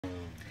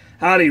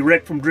Howdy,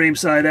 Rick from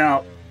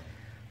DreamSideOut.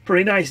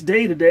 Pretty nice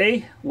day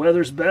today.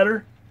 Weather's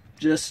better.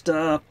 Just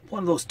one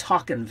of those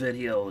talking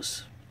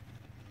videos.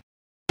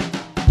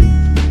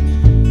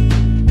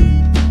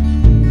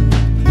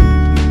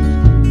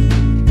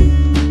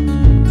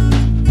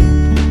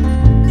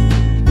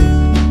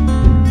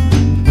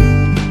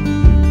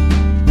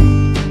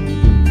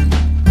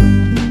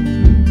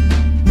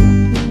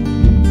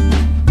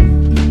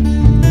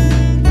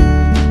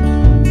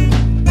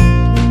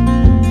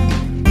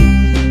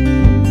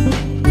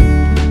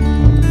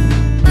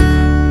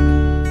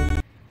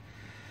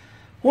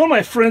 One of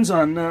my friends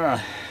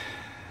online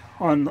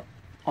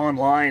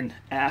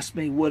asked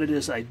me what it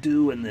is I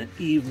do in the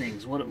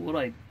evenings. What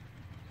I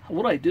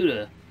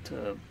do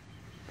to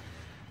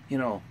you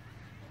know,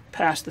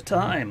 pass the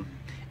time.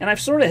 And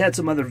I've sort of had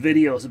some other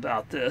videos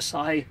about this.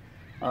 I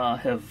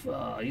have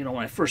you know,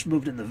 when I first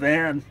moved in the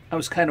van, I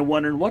was kind of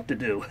wondering what to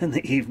do in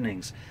the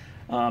evenings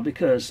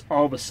because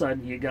all of a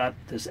sudden you got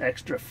this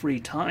extra free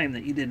time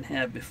that you didn't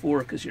have before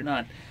because you're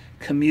not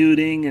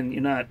commuting and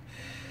you're not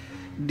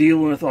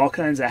dealing with all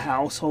kinds of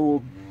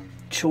household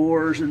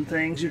chores and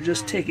things. You're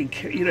just taking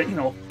care, you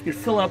know, you're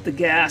filling up the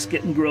gas,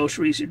 getting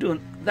groceries, you're doing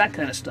that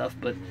kind of stuff,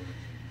 but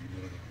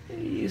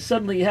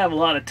suddenly you have a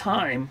lot of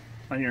time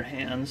on your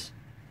hands.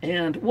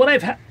 And what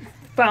I've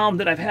found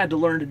that I've had to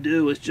learn to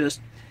do is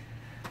just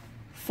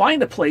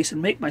find a place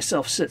and make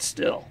myself sit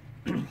still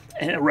and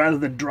rather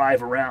than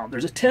drive around.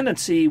 There's a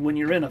tendency when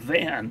you're in a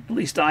van, at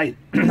least I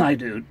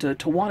do,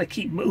 to want to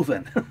keep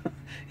moving.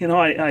 You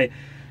know,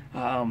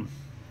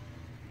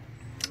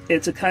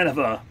 it's a kind of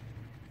a,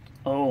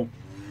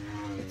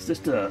 it's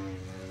just a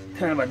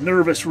kind of a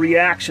nervous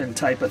reaction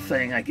type of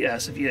thing, I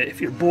guess.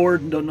 If you're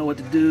bored and don't know what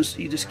to do, so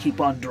you just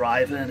keep on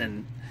driving,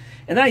 and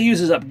that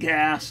uses up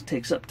gas,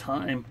 takes up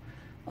time.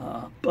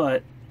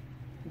 But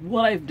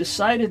what I've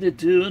decided to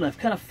do, and I've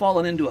kind of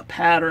fallen into a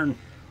pattern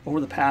over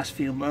the past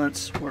few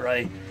months, where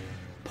I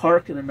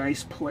park in a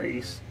nice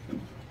place.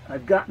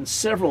 I've gotten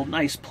several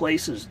nice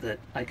places that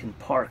I can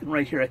park, and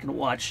right here I can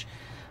watch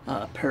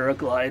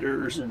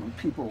paragliders and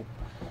people,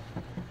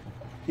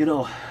 you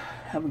know,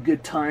 have a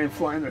good time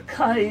flying their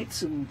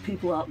kites and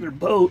people out in their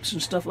boats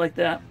and stuff like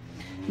that.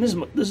 And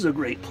this is a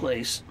great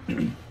place.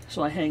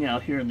 So I hang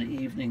out here in the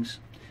evenings.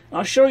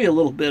 I'll show you a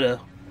little bit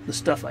of the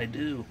stuff I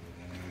do.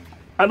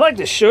 I'd like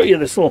to show you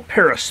this little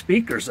pair of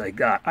speakers I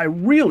got. I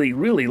really,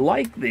 really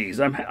like these.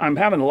 I'm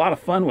having a lot of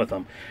fun with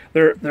them.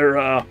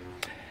 They're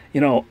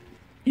you know,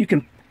 you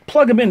can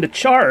plug them into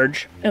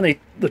charge, and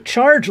the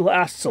charge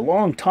lasts a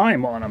long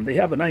time on them. They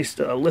have a nice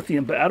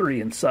lithium battery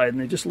inside, and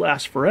they just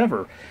last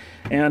forever.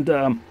 And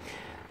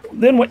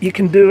then what you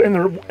can do,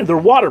 and they're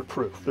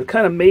waterproof. They're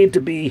kind of made to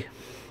be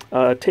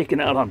taken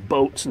out on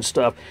boats and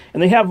stuff.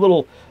 And they have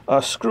little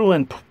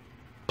screw-in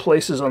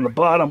places on the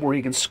bottom where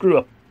you can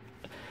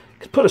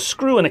put a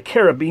screw and a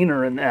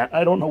carabiner in that.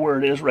 I don't know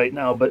where it is right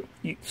now, but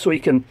so you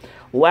can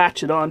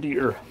latch it onto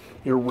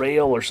your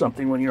rail or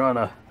something when you're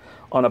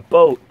on a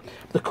boat.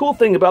 The cool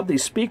thing about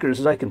these speakers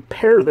is I can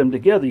pair them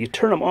together. You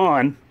turn them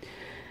on,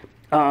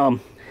 and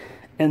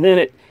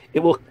then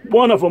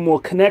one of them will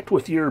connect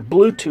with your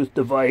Bluetooth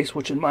device,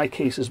 which in my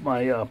case is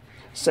my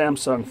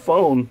Samsung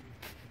phone.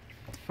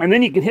 And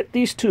then you can hit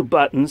these two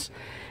buttons,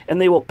 and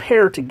they will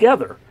pair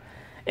together.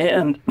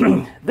 And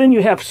then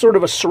you have sort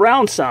of a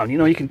surround sound. You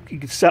know, you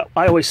can set.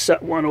 I always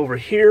set one over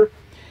here,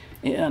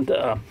 and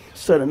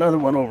set another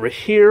one over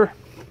here,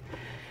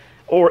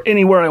 or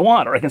anywhere I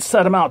want, or I can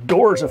set them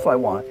outdoors if I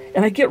want,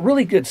 and I get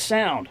really good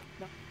sound.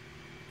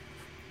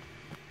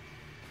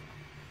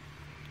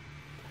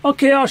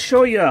 Okay, I'll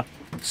show you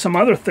some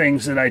other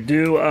things that I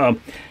do.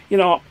 You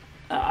know,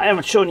 I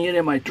haven't shown you any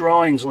of my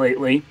drawings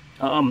lately.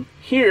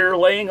 Here,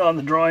 laying on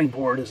the drawing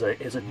board is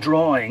a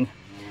drawing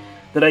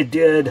that I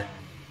did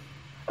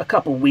a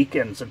couple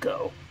weekends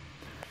ago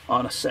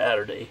on a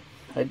Saturday.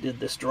 I did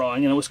this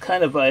drawing, and it was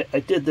kind of, I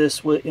did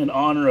this in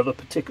honor of a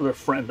particular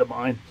friend of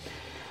mine.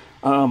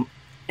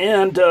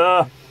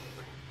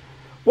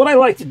 What I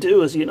like to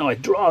do is, you know, I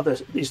draw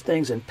these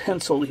things in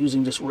pencil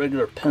using just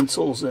regular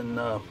pencils, and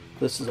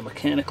this is a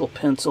mechanical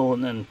pencil,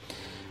 and then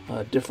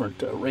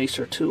different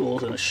eraser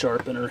tools and a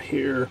sharpener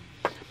here.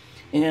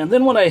 And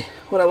then what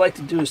I like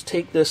to do is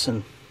take this,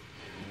 and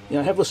you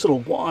know, I have this little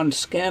wand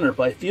scanner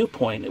by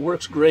Viewpoint. It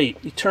works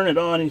great. You turn it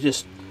on, and you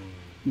just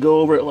go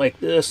over it like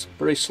this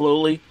very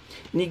slowly,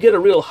 and you get a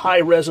real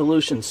high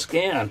resolution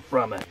scan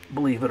from it,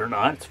 believe it or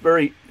not.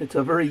 It's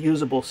a very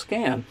usable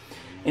scan.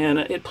 And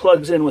it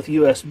plugs in with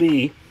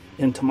USB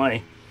into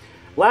my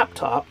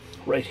laptop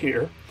right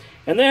here.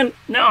 And then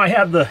now I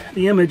have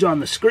the image on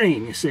the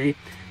screen, you see,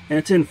 and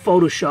it's in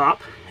Photoshop,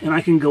 and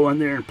I can go in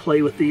there and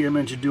play with the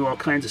image and do all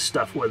kinds of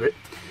stuff with it.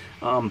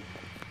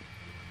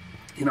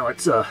 You know,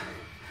 it's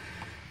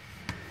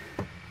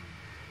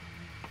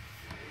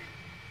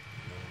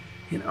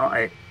you know,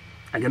 I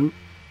can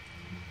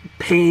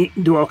paint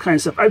and do all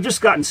kinds of stuff. I've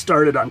just gotten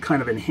started on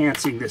kind of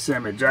enhancing this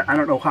image. I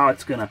don't know how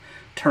it's going to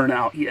turn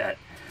out yet.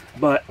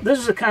 But this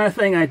is the kind of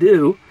thing I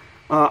do.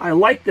 I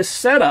like this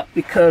setup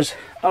because,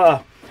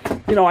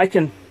 you know, I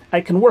can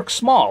I can work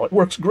small. It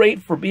works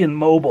great for being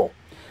mobile.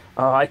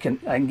 I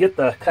can get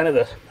the kind of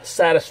the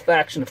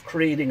satisfaction of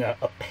creating a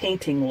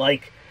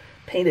painting-like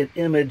painted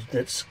image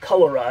that's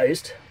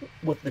colorized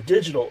with the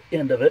digital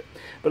end of it,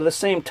 but at the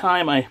same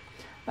time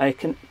I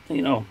can,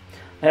 you know,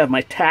 I have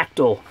my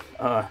tactile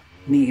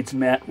needs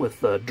met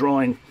with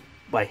drawing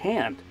by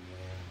hand.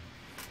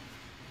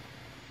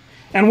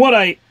 And what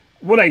I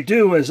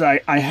do is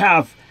I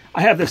have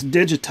this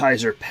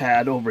digitizer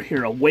pad over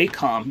here, a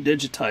Wacom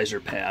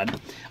digitizer pad.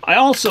 I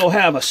also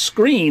have a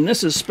screen.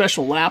 This is a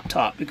special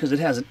laptop because it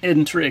has an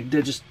N-Trig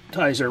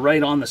digitizer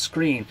right on the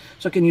screen.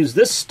 So I can use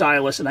this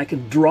stylus and I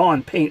can draw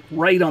and paint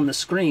right on the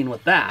screen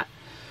with that.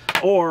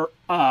 Or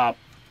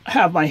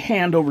have my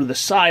hand over the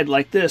side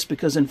like this,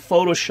 because in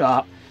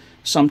Photoshop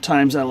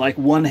sometimes I like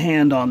one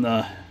hand on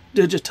the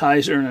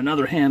digitizer and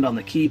another hand on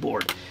the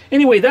keyboard.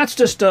 Anyway, that's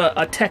just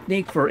a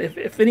technique for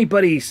if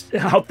anybody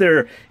out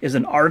there is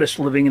an artist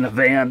living in a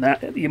van,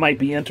 that you might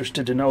be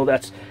interested to know.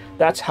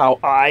 That's how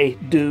I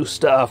do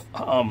stuff.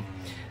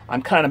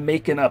 I'm kind of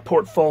making a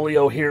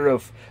portfolio here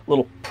of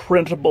little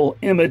printable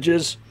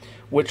images,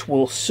 which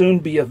will soon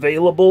be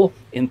available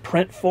in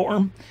print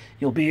form.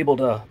 You'll be able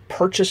to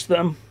purchase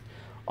them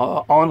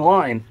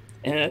online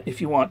if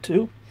you want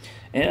to,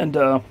 and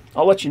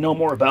I'll let you know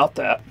more about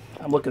that.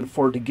 I'm looking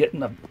forward to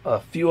getting a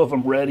few of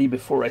them ready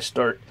before I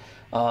start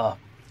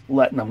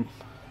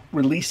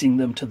releasing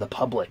them to the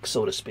public,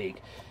 so to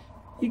speak.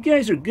 You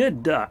guys are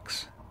good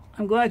ducks.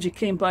 I'm glad you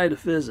came by to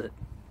visit.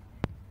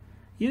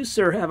 You,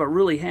 sir, have a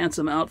really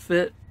handsome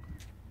outfit.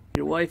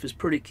 Your wife is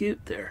pretty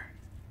cute there,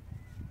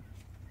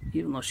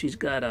 even though she's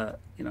got a,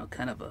 you know,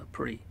 kind of a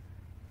pretty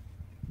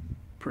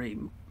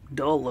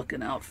dull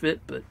looking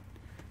outfit, but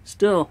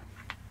still,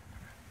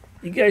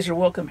 you guys are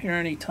welcome here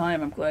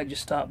anytime. I'm glad you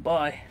stopped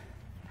by.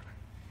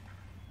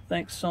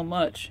 Thanks so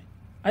much.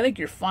 I think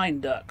you're fine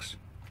ducks.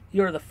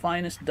 You're the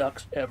finest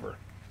ducks ever.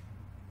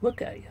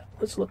 Look at you.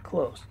 Let's look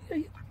close. Yeah,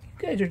 you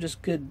guys are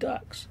just good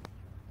ducks.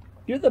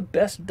 You're the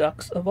best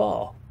ducks of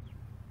all.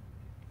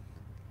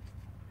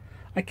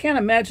 I can't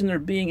imagine there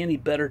being any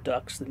better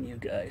ducks than you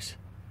guys.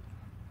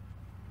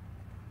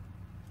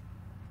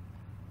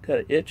 Got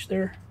an itch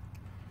there?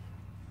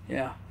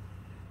 Yeah.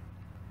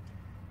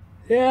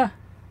 Yeah.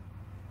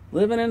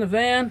 Living in a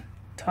van,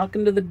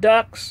 talking to the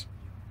ducks,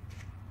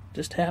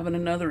 just having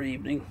another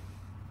evening.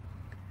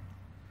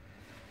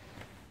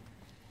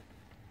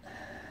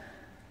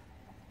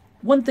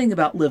 One thing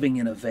about living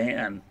in a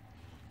van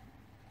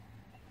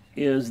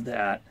is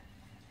that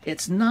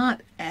it's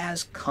not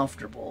as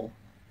comfortable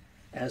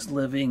as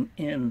living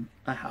in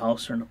a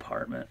house or an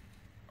apartment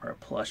or a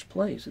plush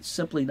place. It's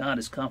simply not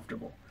as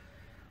comfortable.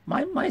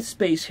 My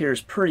space here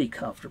is pretty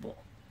comfortable,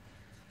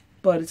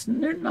 but it's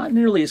not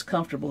nearly as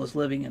comfortable as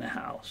living in a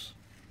house.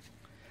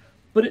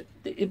 But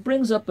it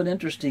brings up an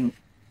interesting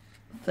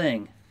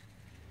thing.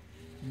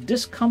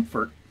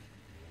 Discomfort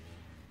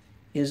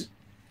is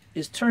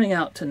turning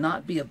out to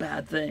not be a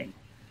bad thing.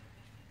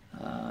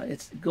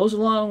 It goes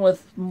along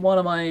with one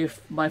of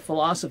my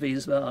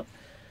philosophies about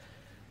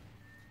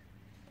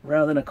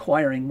rather than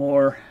acquiring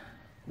more,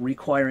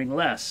 requiring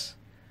less.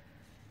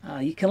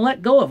 You can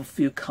let go of a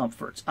few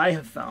comforts. I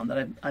have found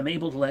that I'm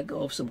able to let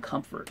go of some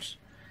comforts.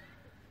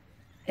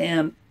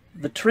 And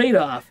the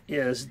trade-off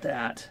is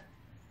that,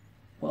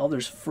 well,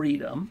 there's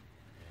freedom,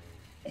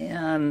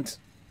 and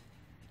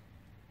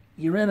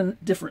you're in a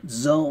different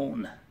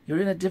zone. You're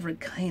in a different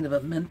kind of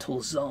a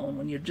mental zone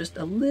when you're just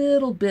a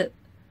little bit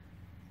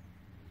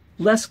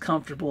less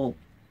comfortable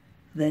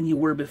than you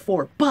were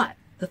before. But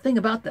the thing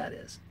about that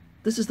is,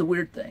 this is the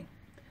weird thing,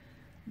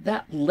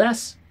 that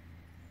less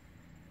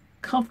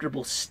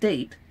comfortable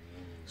state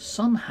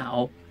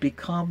somehow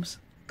becomes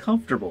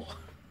comfortable.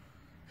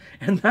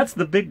 And that's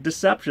the big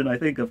deception, I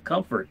think, of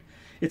comfort.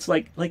 It's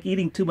like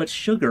eating too much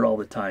sugar all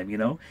the time, you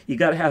know? You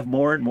got to have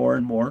more and more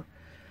and more.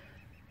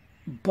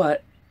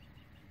 But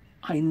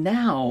I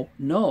now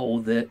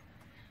know that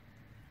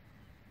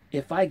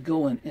if I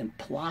go and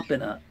plop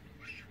in a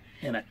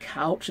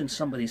couch in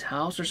somebody's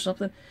house or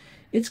something,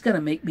 it's going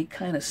to make me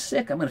kind of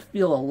sick. I'm going to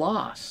feel a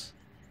loss.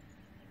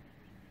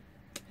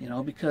 You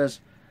know,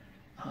 because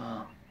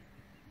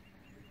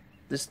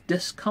this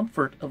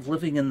discomfort of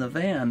living in the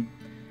van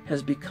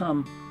has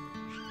become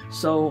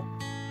so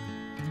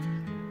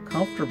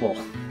comfortable.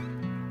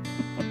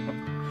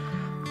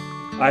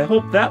 I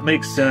hope that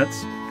makes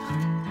sense.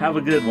 Have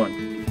a good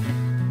one.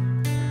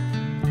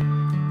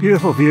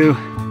 Beautiful view.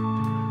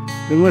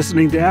 Been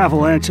listening to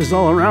avalanches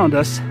all around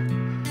us,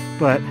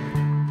 but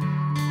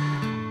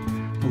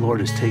the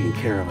Lord is taking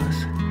care of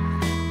us.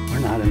 We're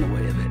not in the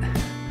way of it.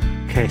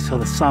 Okay, so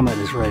the summit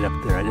is right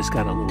up there. I just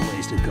got a little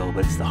ways to go,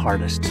 but it's the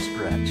hardest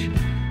stretch.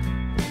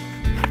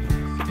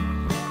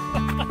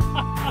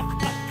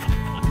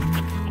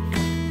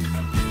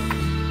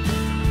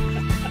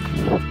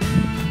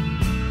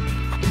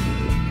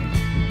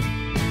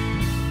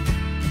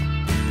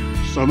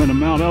 Summit of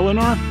Mount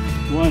Elinor.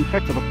 One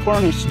heck of a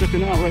cornice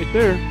sticking out right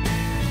there.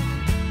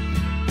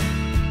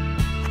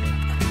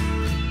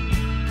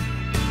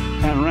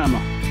 Panorama.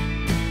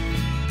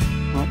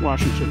 Mount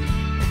Washington.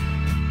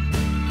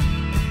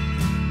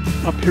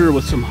 up here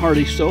with some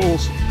hardy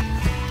souls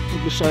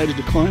who decided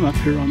to climb up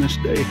here on this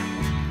day.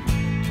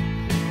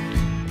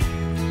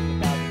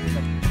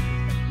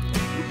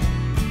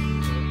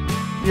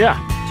 Yeah,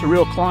 it's a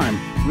real climb,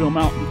 real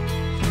mountain.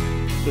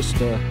 Just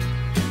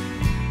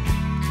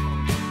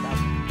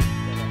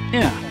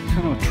yeah,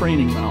 kind of a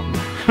training mountain.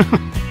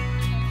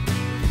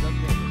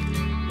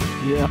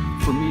 Yeah,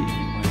 for me.